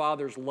from your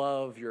father's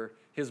love,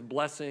 his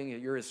blessing,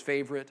 you're his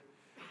favorite,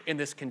 in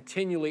this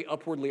continually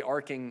upwardly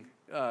arcing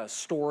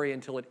story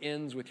until it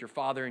ends with your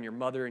father and your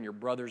mother and your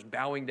brothers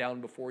bowing down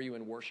before you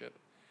in worship.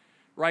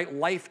 Right?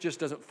 Life just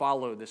doesn't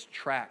follow this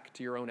track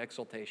to your own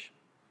exaltation.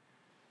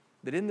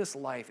 That in this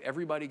life,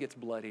 everybody gets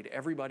bloodied,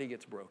 everybody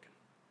gets broken.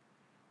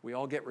 We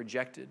all get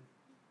rejected.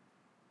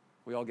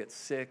 We all get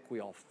sick. We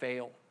all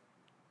fail.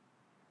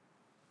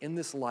 In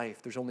this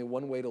life, there's only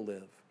one way to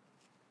live.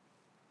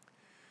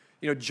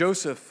 You know,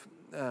 Joseph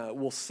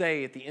will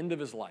say at the end of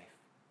his life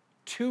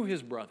to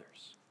his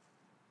brothers,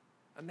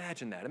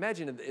 imagine that.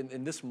 Imagine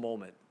in this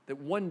moment that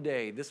one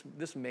day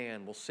this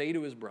man will say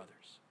to his brothers,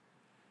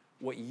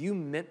 what you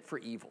meant for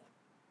evil,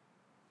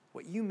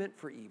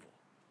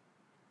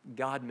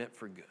 God meant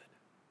for good.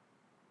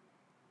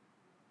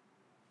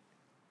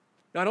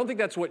 Now, I don't think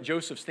that's what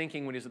Joseph's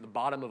thinking when he's at the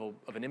bottom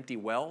of an empty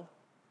well,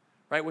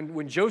 right?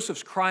 When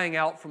Joseph's crying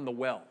out from the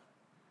well,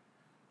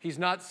 he's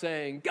not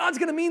saying, God's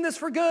going to mean this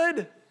for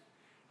good,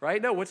 right?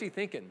 No, what's he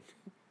thinking?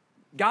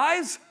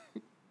 Guys,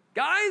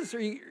 are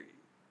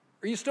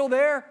you still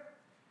there?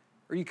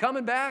 Are you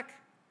coming back?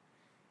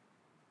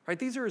 Right?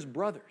 These are his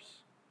brothers.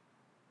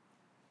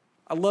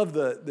 I love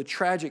the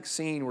tragic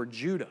scene where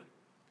Judah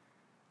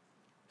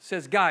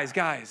says,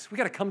 guys, we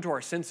got to come to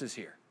our senses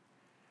here.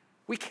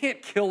 We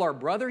can't kill our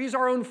brother. He's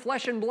our own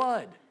flesh and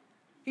blood.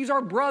 He's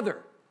our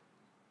brother.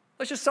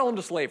 Let's just sell him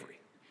to slavery.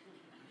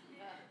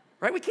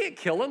 Right? We can't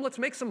kill him. Let's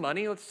make some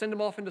money. Let's send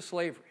him off into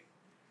slavery.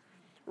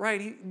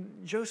 Right?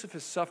 Joseph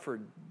has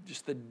suffered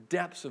just the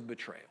depths of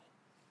betrayal,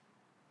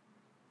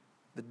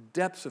 the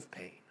depths of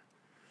pain.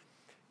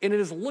 And it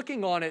is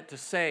looking on it to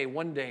say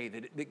one day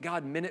that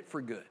God meant it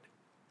for good.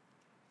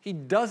 he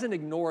doesn't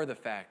ignore the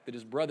fact that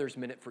his brothers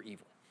meant it for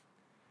evil.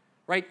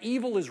 Right?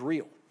 Evil is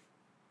real.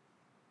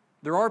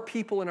 There are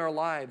people in our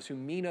lives who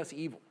mean us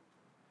evil.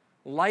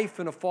 Life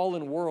in a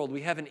fallen world,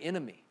 we have an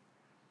enemy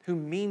who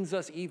means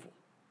us evil.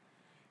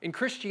 And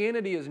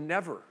Christianity is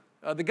never,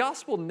 the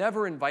gospel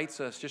never invites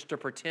us just to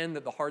pretend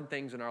that the hard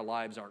things in our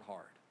lives aren't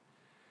hard,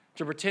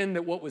 to pretend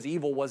that what was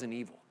evil wasn't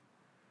evil.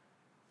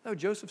 No,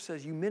 Joseph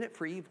says, you meant it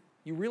for evil.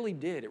 You really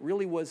did. It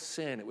really was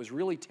sin. It was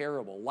really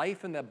terrible.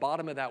 Life in the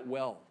bottom of that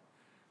well,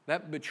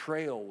 that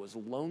betrayal was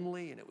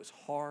lonely and it was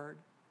hard.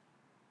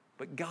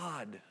 But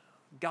God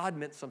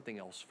meant something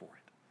else for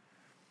it.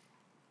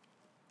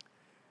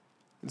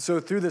 And so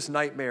through this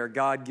nightmare,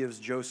 God gives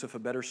Joseph a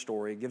better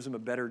story, gives him a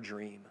better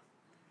dream.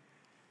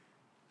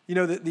 You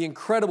know, the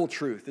incredible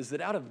truth is that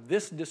out of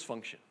this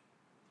dysfunction,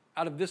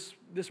 out of this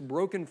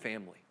broken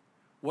family,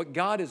 what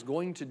God is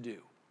going to do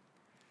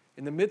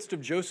in the midst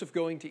of Joseph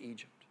going to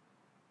Egypt,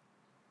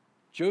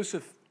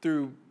 Joseph,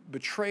 through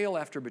betrayal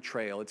after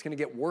betrayal, it's going to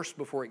get worse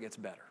before it gets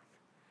better.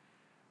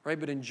 Right?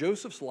 But in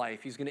Joseph's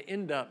life, he's going to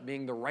end up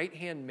being the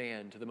right-hand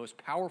man to the most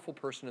powerful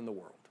person in the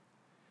world.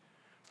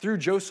 Through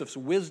Joseph's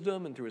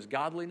wisdom and through his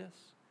godliness,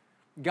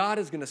 God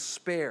is going to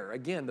spare,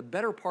 again, the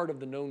better part of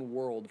the known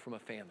world from a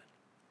famine.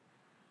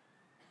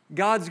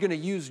 God's going to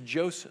use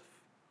Joseph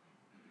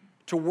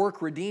to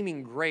work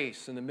redeeming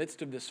grace in the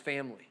midst of this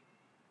family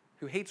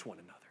who hates one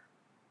another.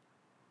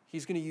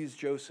 He's going to use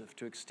Joseph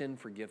to extend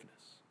forgiveness.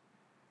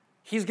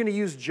 He's going to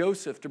use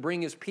Joseph to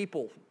bring his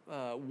people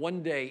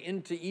one day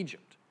into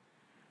Egypt,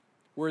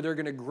 where they're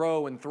going to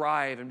grow and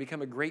thrive and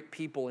become a great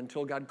people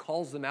until God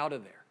calls them out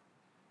of there,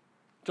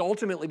 to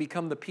ultimately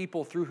become the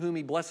people through whom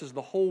he blesses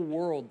the whole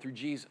world through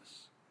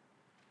Jesus.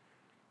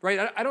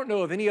 Right? I don't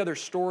know of any other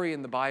story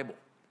in the Bible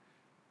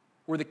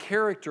where the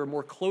character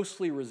more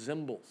closely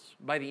resembles,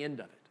 by the end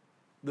of it,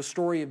 the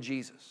story of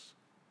Jesus.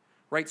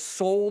 Right?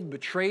 Sold,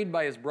 betrayed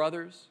by his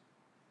brothers,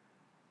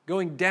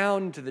 going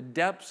down to the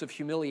depths of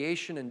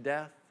humiliation and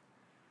death,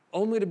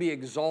 only to be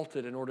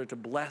exalted in order to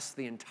bless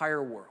the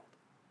entire world.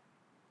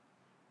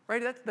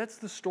 Right? That's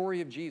the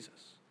story of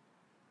Jesus.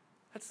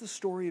 That's the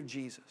story of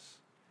Jesus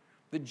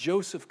that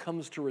Joseph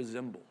comes to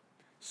resemble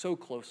so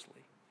closely.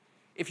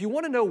 If you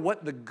want to know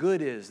what the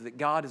good is that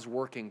God is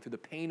working through the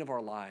pain of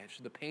our lives,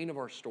 through the pain of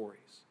our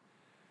stories,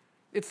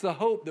 it's the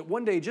hope that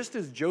one day, just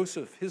as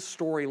Joseph, his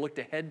story looked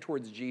ahead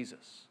towards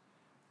Jesus,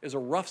 as a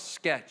rough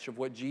sketch of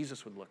what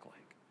Jesus would look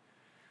like,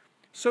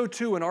 so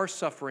too in our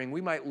suffering, we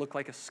might look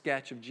like a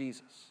sketch of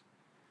Jesus,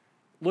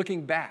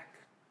 looking back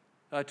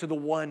to the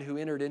one who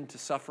entered into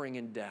suffering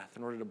and death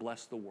in order to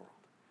bless the world.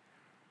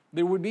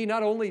 There would be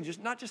not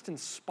just in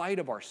spite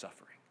of our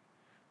suffering,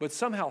 but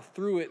somehow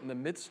through it, in the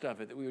midst of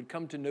it, that we would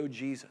come to know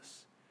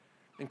Jesus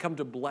and come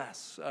to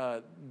bless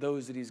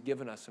those that he's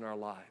given us in our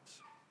lives.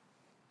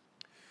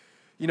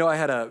 You know, I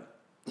had an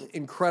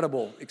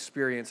incredible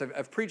experience.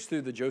 I've preached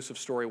through the Joseph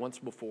story once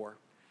before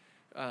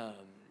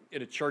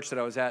at a church that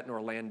I was at in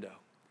Orlando.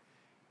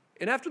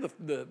 And after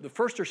the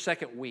first or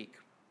second week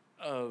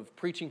of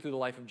preaching through the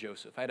life of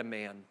Joseph, I had a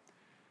man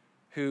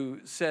who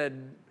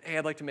said, hey,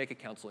 I'd like to make a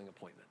counseling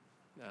appointment.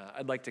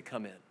 I'd like to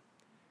come in.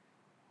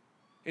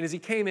 And as he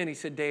came in, he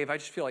said, Dave, I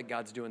just feel like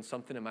God's doing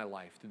something in my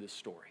life through this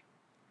story.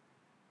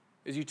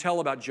 As you tell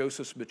about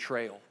Joseph's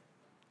betrayal,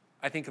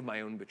 I think of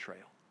my own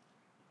betrayal.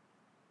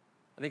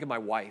 I think of my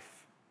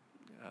wife,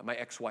 my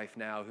ex-wife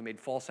now, who made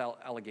false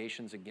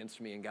allegations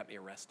against me and got me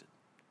arrested.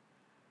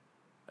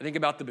 I think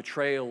about the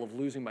betrayal of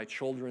losing my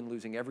children,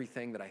 losing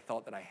everything that I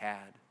thought that I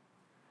had.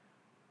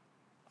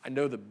 I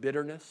know the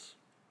bitterness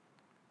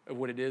of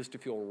what it is to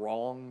feel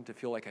wrong, to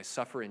feel like I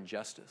suffer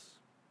injustice.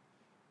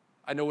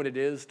 I know what it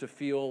is to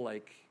feel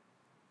like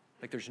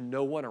there's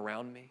no one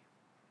around me.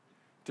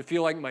 To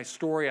feel like my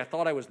story, I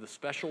thought I was the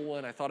special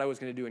one. I thought I was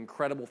going to do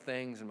incredible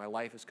things, and my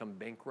life has come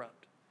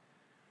bankrupt.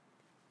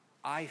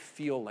 I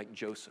feel like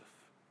Joseph,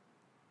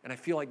 and I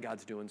feel like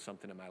God's doing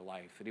something in my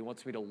life, and he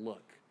wants me to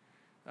look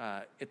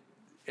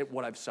at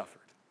what I've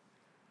suffered.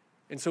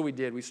 And so we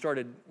did. We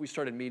started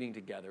meeting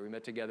together. We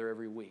met together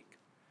every week.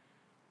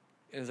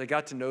 And as I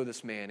got to know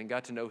this man and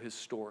got to know his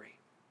story,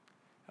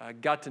 I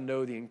got to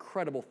know the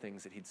incredible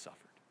things that he'd suffered,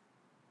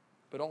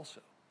 but also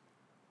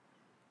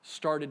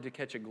started to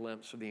catch a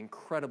glimpse of the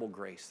incredible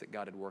grace that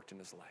God had worked in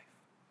his life.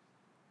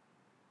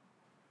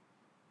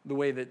 The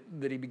way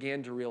that he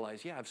began to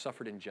realize, yeah, I've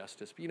suffered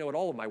injustice, but you know what?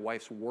 All of my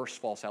wife's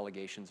worst false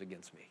allegations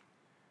against me,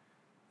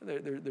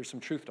 there's some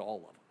truth to all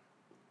of them,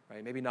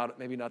 right?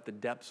 Maybe not the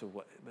depths of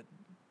what,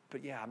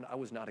 but yeah, I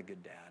was not a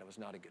good dad. I was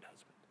not a good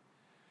husband.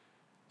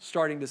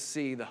 Starting to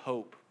see the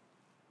hope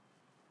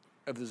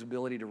of his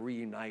ability to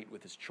reunite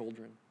with his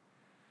children.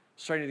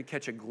 Starting to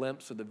catch a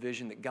glimpse of the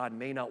vision that God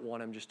may not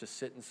want him just to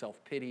sit in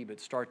self-pity, but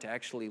start to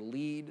actually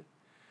lead,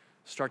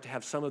 start to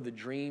have some of the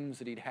dreams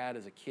that he'd had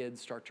as a kid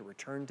start to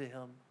return to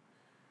him.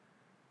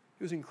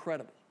 It was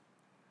incredible.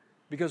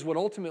 Because what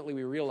ultimately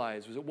we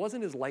realized was it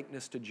wasn't his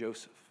likeness to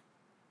Joseph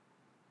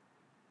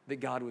that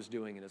God was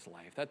doing in his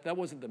life. That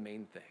wasn't the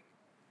main thing.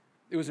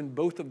 It was in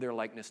both of their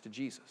likeness to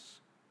Jesus.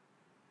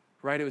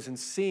 right? It was in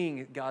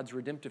seeing God's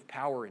redemptive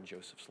power in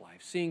Joseph's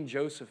life, seeing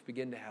Joseph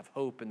begin to have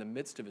hope in the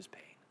midst of his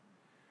pain,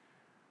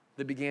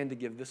 that began to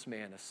give this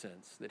man a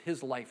sense that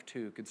his life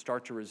too could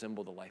start to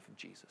resemble the life of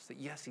Jesus. That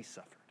yes, he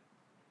suffered,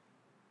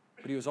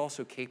 but he was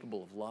also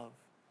capable of love.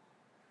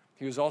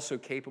 He was also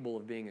capable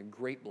of being a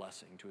great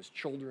blessing to his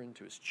children,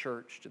 to his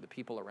church, to the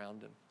people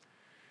around him.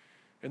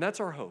 And that's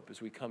our hope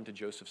as we come to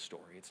Joseph's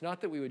story. It's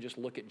not that we would just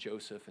look at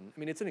Joseph and,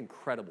 it's an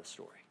incredible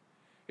story.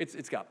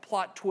 It's got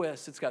plot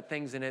twists, it's got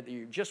things in it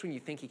that just when you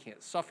think he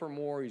can't suffer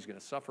more, he's going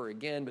to suffer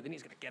again, but then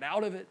he's going to get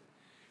out of it.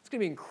 It's going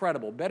to be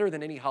incredible, better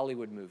than any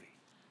Hollywood movie.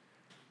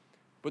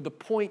 But the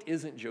point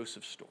isn't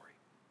Joseph's story.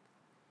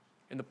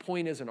 And the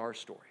point isn't our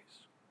stories.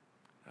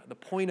 The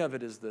point of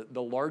it is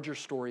the larger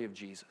story of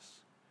Jesus.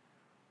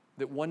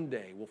 That one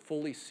day we'll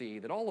fully see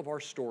that all of our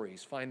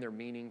stories find their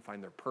meaning,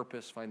 find their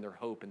purpose, find their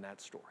hope in that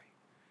story.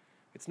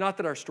 It's not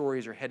that our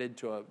stories are headed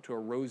to a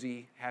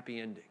rosy, happy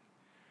ending,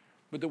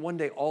 but that one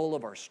day all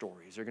of our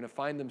stories are going to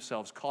find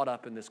themselves caught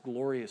up in this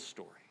glorious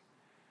story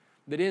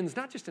that ends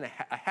not just in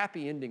a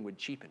happy ending would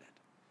cheapen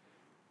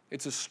it.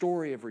 It's a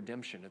story of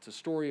redemption. It's a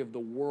story of the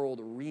world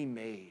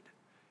remade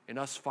and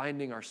us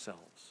finding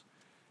ourselves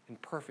in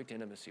perfect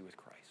intimacy with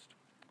Christ.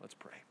 Let's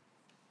pray.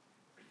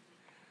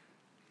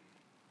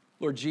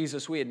 Lord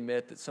Jesus, we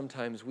admit that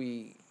sometimes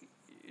we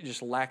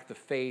just lack the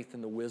faith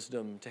and the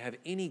wisdom to have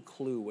any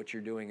clue what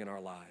you're doing in our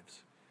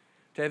lives,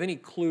 to have any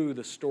clue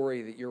the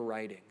story that you're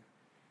writing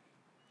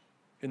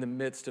in the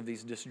midst of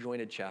these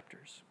disjointed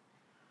chapters.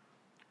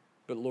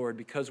 But Lord,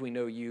 because we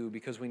know you,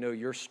 because we know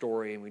your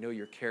story and we know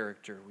your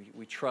character,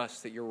 we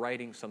trust that you're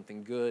writing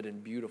something good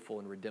and beautiful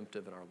and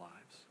redemptive in our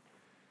lives.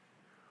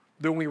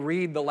 Then we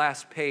read the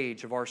last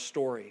page of our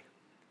story.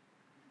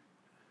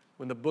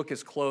 When the book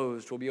is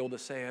closed, we'll be able to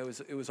say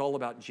it was all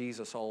about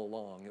Jesus all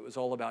along. It was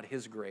all about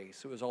his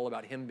grace. It was all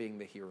about him being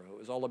the hero. It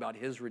was all about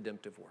his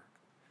redemptive work.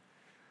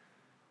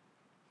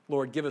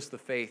 Lord, give us the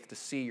faith to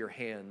see your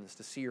hands,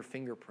 to see your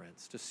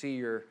fingerprints, to see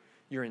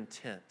your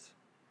intent,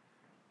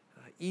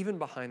 even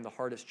behind the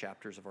hardest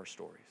chapters of our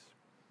stories.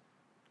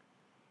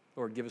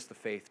 Lord, give us the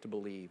faith to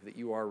believe that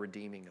you are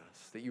redeeming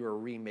us, that you are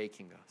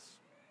remaking us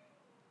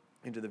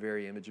into the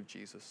very image of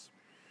Jesus.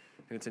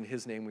 And it's in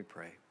his name we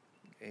pray.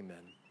 Amen.